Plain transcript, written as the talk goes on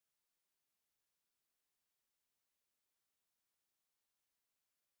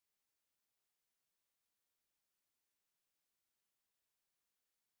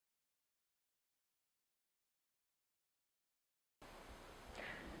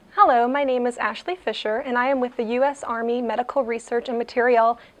Hello, my name is Ashley Fisher, and I am with the U.S. Army Medical Research and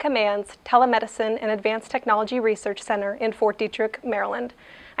Materiel Command's Telemedicine and Advanced Technology Research Center in Fort Detrick, Maryland.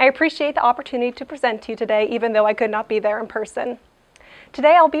 I appreciate the opportunity to present to you today, even though I could not be there in person.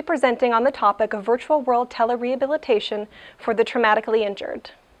 Today I'll be presenting on the topic of virtual world telerehabilitation for the traumatically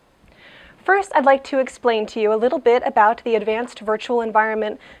injured. First, I'd like to explain to you a little bit about the Advanced Virtual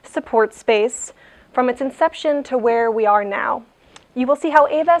Environment Support Space from its inception to where we are now. You will see how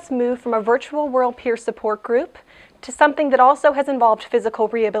AVES moved from a virtual world peer support group to something that also has involved physical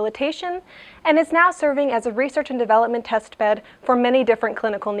rehabilitation and is now serving as a research and development testbed for many different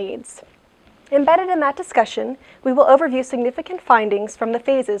clinical needs. Embedded in that discussion, we will overview significant findings from the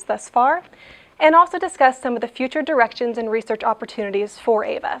phases thus far and also discuss some of the future directions and research opportunities for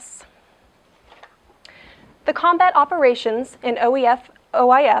AVES. The combat operations in OEF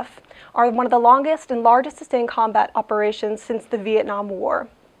are one of the longest and largest sustained combat operations since the Vietnam War.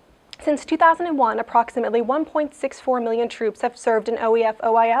 Since 2001, approximately 1.64 million troops have served in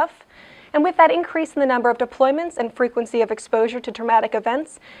OEF, and with that increase in the number of deployments and frequency of exposure to traumatic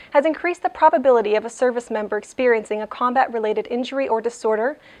events has increased the probability of a service member experiencing a combat-related injury or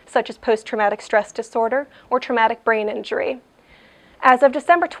disorder, such as post-traumatic stress disorder or traumatic brain injury. As of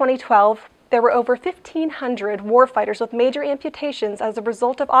December 2012, there were over 1,500 warfighters with major amputations as a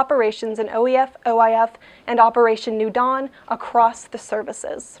result of operations in OEF, and Operation New Dawn across the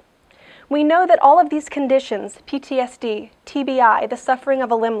services. We know that all of these conditions, PTSD, TBI, the suffering of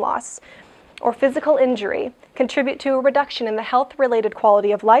a limb loss, or physical injury, contribute to a reduction in the health-related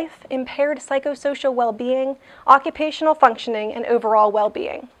quality of life, impaired psychosocial well-being, occupational functioning, and overall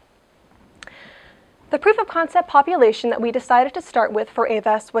well-being. The proof of concept population that we decided to start with for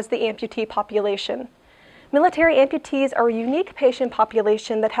AVES was the amputee population. Military amputees are a unique patient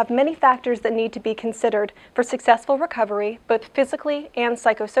population that have many factors that need to be considered for successful recovery, both physically and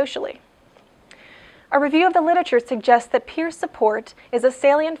psychosocially. A review of the literature suggests that peer support is a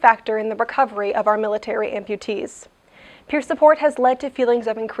salient factor in the recovery of our military amputees. Peer support has led to feelings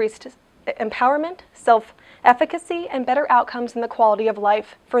of increased empowerment, self-efficacy, and better outcomes in the quality of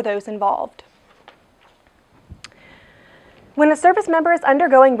life for those involved. When a service member is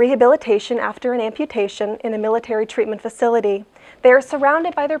undergoing rehabilitation after an amputation in a military treatment facility, they are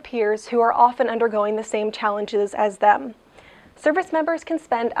surrounded by their peers who are often undergoing the same challenges as them. Service members can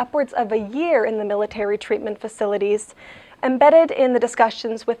spend upwards of a year in the military treatment facilities, embedded in the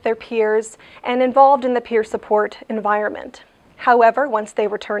discussions with their peers and involved in the peer support environment. However, once they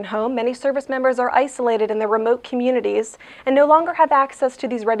return home, many service members are isolated in their remote communities and no longer have access to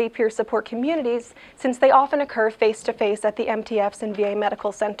these ready peer support communities since they often occur face-to-face at the MTFs and VA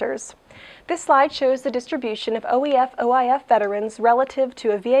medical centers. This slide shows the distribution of OEF veterans relative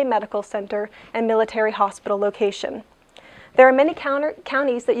to a VA medical center and military hospital location. There are many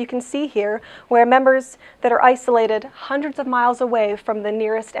counties that you can see here where members that are isolated hundreds of miles away from the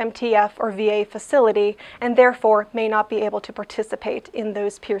nearest MTF or VA facility and therefore may not be able to participate in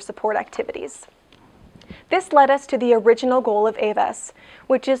those peer support activities. This led us to the original goal of AVES,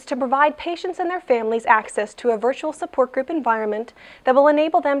 which is to provide patients and their families access to a virtual support group environment that will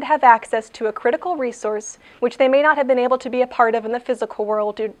enable them to have access to a critical resource which they may not have been able to be a part of in the physical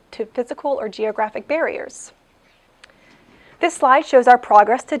world due to physical or geographic barriers. This slide shows our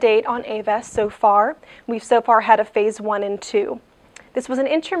progress to date on AVES so far. We've so far had a phase 1 and 2. This was an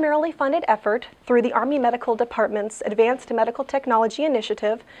intramurally funded effort through the Army Medical Department's Advanced Medical Technology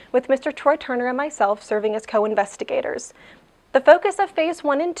Initiative with Mr. Troy Turner and myself serving as co-investigators. The focus of phase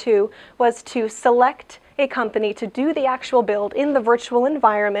 1 and 2 was to select a company to do the actual build in the virtual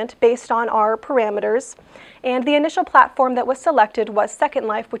environment based on our parameters, and the initial platform that was selected was Second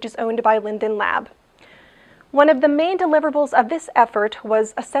Life, which is owned by Linden Lab. One of the main deliverables of this effort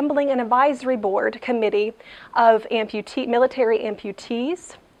was assembling an advisory board committee of military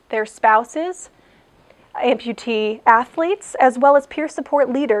amputees, their spouses, amputee athletes, as well as peer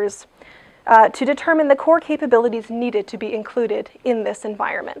support leaders to determine the core capabilities needed to be included in this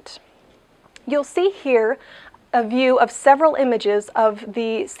environment. You'll see here a view of several images of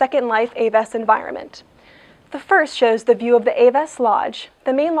the Second Life AVES environment. The first shows the view of the AVES Lodge.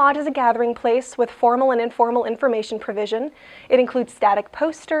 The main lodge is a gathering place with formal and informal information provision. It includes static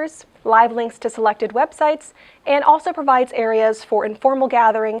posters, live links to selected websites, and also provides areas for informal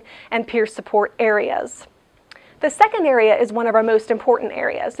gathering and peer support areas. The second area is one of our most important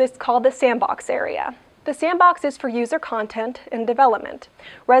areas. It's called the sandbox area. The sandbox is for user content and development.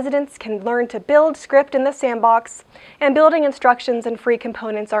 Residents can learn to build script in the sandbox, and building instructions and free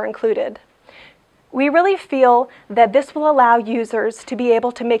components are included. We really feel that this will allow users to be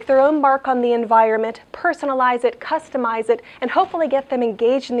able to make their own mark on the environment, personalize it, customize it, and hopefully get them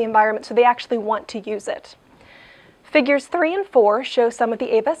engaged in the environment so they actually want to use it. Figures 3 and 4 show some of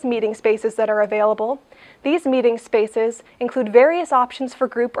the AVES meeting spaces that are available. These meeting spaces include various options for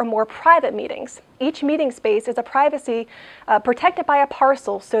group or more private meetings. Each meeting space is a privacy protected by a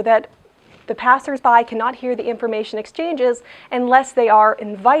parcel so that the passers-by cannot hear the information exchanges unless they are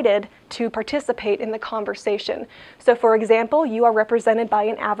invited to participate in the conversation. So for example, you are represented by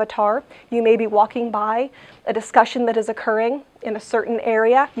an avatar. You may be walking by a discussion that is occurring in a certain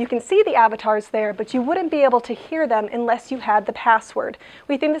area. You can see the avatars there, but you wouldn't be able to hear them unless you had the password.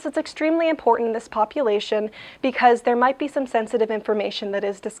 We think this is extremely important in this population because there might be some sensitive information that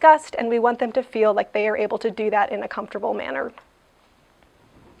is discussed, and we want them to feel like they are able to do that in a comfortable manner.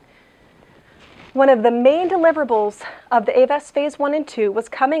 One of the main deliverables of the AVES Phase 1 and 2 was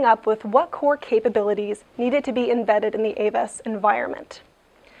coming up with what core capabilities needed to be embedded in the AVES environment.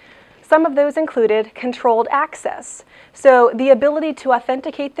 Some of those included controlled access, so the ability to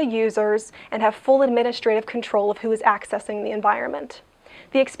authenticate the users and have full administrative control of who is accessing the environment.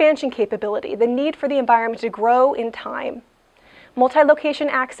 The expansion capability, the need for the environment to grow in time. Multi-location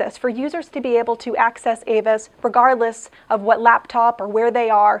access for users to be able to access AVES regardless of what laptop or where they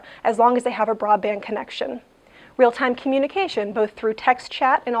are, as long as they have a broadband connection. Real-time communication, both through text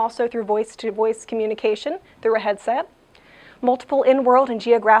chat and also through voice-to-voice communication through a headset. Multiple in-world and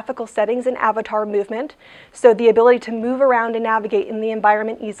geographical settings and avatar movement, so the ability to move around and navigate in the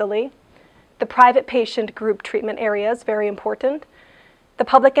environment easily. The private patient group treatment areas, very important. The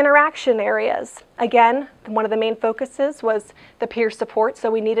public interaction areas. Again, one of the main focuses was the peer support,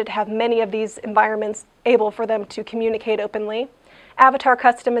 so we needed to have many of these environments able for them to communicate openly. Avatar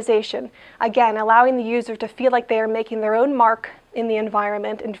customization. Again, allowing the user to feel like they are making their own mark in the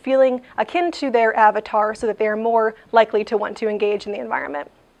environment and feeling akin to their avatar so that they are more likely to want to engage in the environment.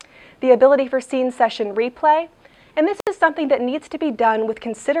 The ability for scene session replay. And this is something that needs to be done with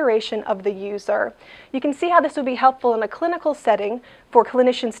consideration of the user. You can see how this would be helpful in a clinical setting for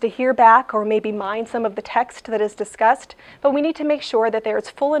clinicians to hear back or maybe mine some of the text that is discussed, but we need to make sure that there is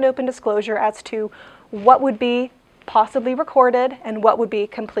full and open disclosure as to what would be possibly recorded and what would be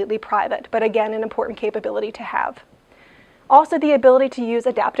completely private, but again, an important capability to have. Also, the ability to use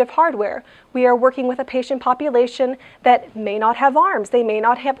adaptive hardware. We are working with a patient population that may not have arms, they may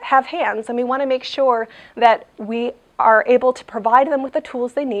not have hands, and we want to make sure that we are able to provide them with the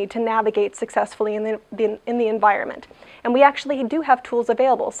tools they need to navigate successfully in the environment. And we actually do have tools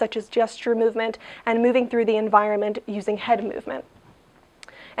available, such as gesture movement and moving through the environment using head movement.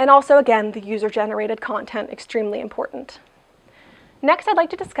 And also, again, the user-generated content, extremely important. Next, I'd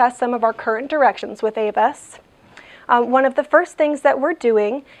like to discuss some of our current directions with AVES. One of the first things that we're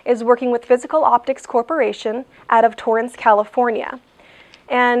doing is working with Physical Optics Corporation out of Torrance, California.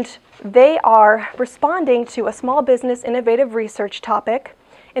 And they are responding to a small business innovative research topic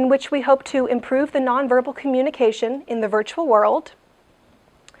in which we hope to improve the nonverbal communication in the virtual world,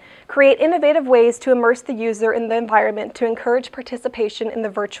 create innovative ways to immerse the user in the environment to encourage participation in the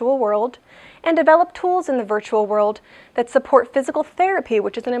virtual world, and develop tools in the virtual world that support physical therapy,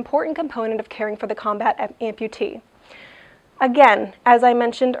 which is an important component of caring for the combat amputee. Again, as I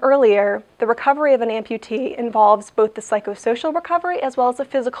mentioned earlier, the recovery of an amputee involves both the psychosocial recovery as well as the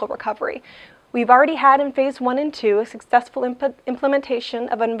physical recovery. We've already had in Phase 1 and 2 a successful implementation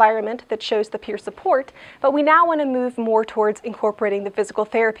of an environment that shows the peer support, but we now want to move more towards incorporating the physical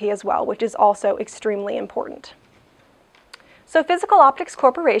therapy as well, which is also extremely important. So Physical Optics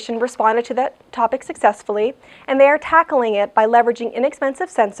Corporation responded to that topic successfully, and they are tackling it by leveraging inexpensive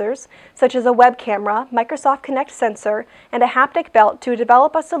sensors, such as a web camera, Microsoft Kinect sensor, and a haptic belt to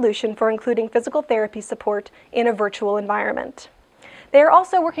develop a solution for including physical therapy support in a virtual environment. They are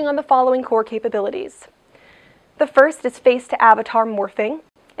also working on the following core capabilities. The first is face-to-avatar morphing.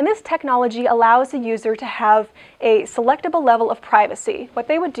 And this technology allows the user to have a selectable level of privacy. What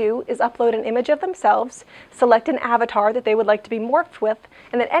they would do is upload an image of themselves, select an avatar that they would like to be morphed with,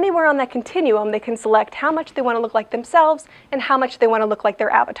 and then anywhere on that continuum they can select how much they want to look like themselves and how much they want to look like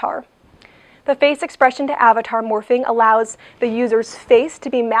their avatar. The face expression to avatar morphing allows the user's face to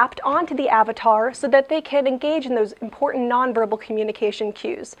be mapped onto the avatar so that they can engage in those important nonverbal communication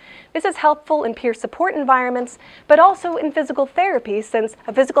cues. This is helpful in peer support environments, but also in physical therapy, since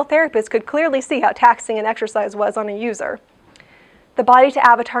a physical therapist could clearly see how taxing an exercise was on a user. The the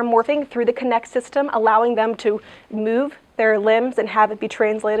body-to-avatar morphing through the Connect system, allowing them to move their limbs and have it be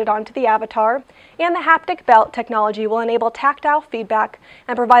translated onto the avatar. And the haptic belt technology will enable tactile feedback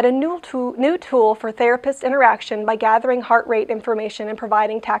and provide a new tool for therapist interaction by gathering heart rate information and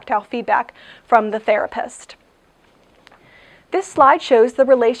providing tactile feedback from the therapist. This slide shows the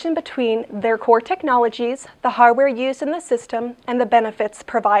relation between their core technologies, the hardware used in the system, and the benefits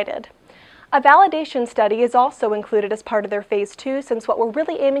provided. A validation study is also included as part of their phase 2, since what we're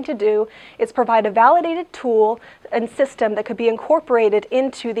really aiming to do is provide a validated tool and system that could be incorporated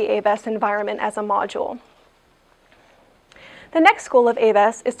into the AVES environment as a module. The next goal of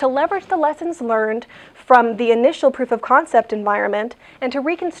AVES is to leverage the lessons learned from the initial proof of concept environment and to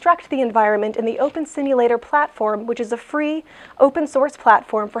reconstruct the environment in the Open Simulator platform, which is a free open source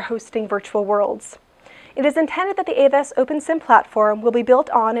platform for hosting virtual worlds. It is intended that the AVES OpenSim platform will be built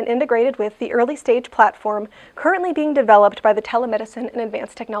on and integrated with the early stage platform currently being developed by the Telemedicine and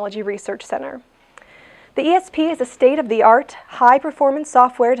Advanced Technology Research Center. The ESP is a state-of-the-art, high-performance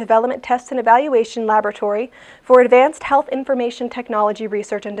software development, test, and evaluation laboratory for advanced health information technology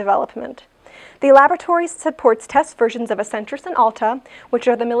research and development. The laboratory supports test versions of Acentris and Alta, which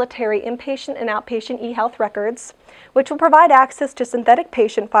are the military inpatient and outpatient e-health records, which will provide access to synthetic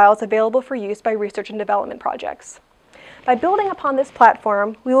patient files available for use by research and development projects. By building upon this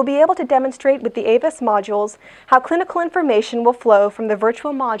platform, we will be able to demonstrate with the AVES modules how clinical information will flow from the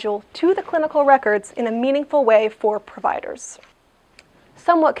virtual module to the clinical records in a meaningful way for providers.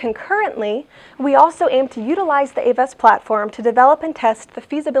 Somewhat concurrently, we also aim to utilize the AVES platform to develop and test the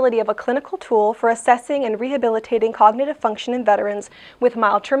feasibility of a clinical tool for assessing and rehabilitating cognitive function in veterans with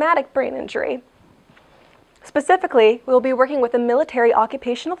mild traumatic brain injury. Specifically, we will be working with a military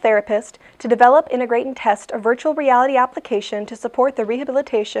occupational therapist to develop, integrate, and test a virtual reality application to support the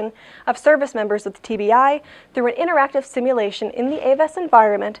rehabilitation of service members with TBI through an interactive simulation in the AVES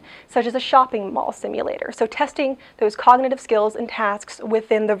environment, such as a shopping mall simulator, so testing those cognitive skills and tasks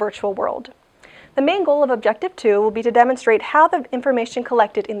within the virtual world. The main goal of Objective 2 will be to demonstrate how the information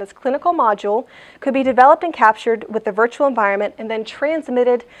collected in this clinical module could be developed and captured with the virtual environment and then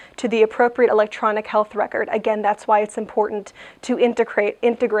transmitted to the appropriate electronic health record. Again, that's why it's important to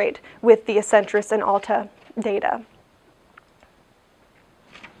integrate with the Acentris and Alta data.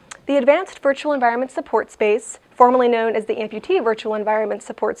 The Advanced Virtual Environment Support Space, formerly known as the Amputee Virtual Environment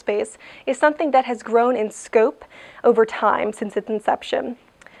Support Space, is something that has grown in scope over time since its inception.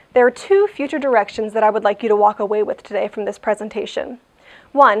 There are two future directions that I would like you to walk away with today from this presentation.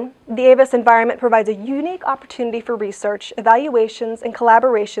 One, the AVES environment provides a unique opportunity for research, evaluations, and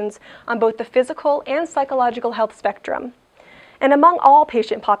collaborations on both the physical and psychological health spectrum. And among all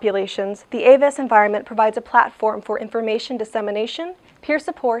patient populations, the AVES environment provides a platform for information dissemination, peer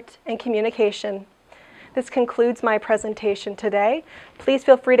support, and communication. This concludes my presentation today. Please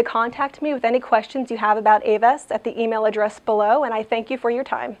feel free to contact me with any questions you have about AVES at the email address below, and I thank you for your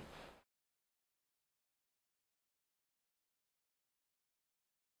time.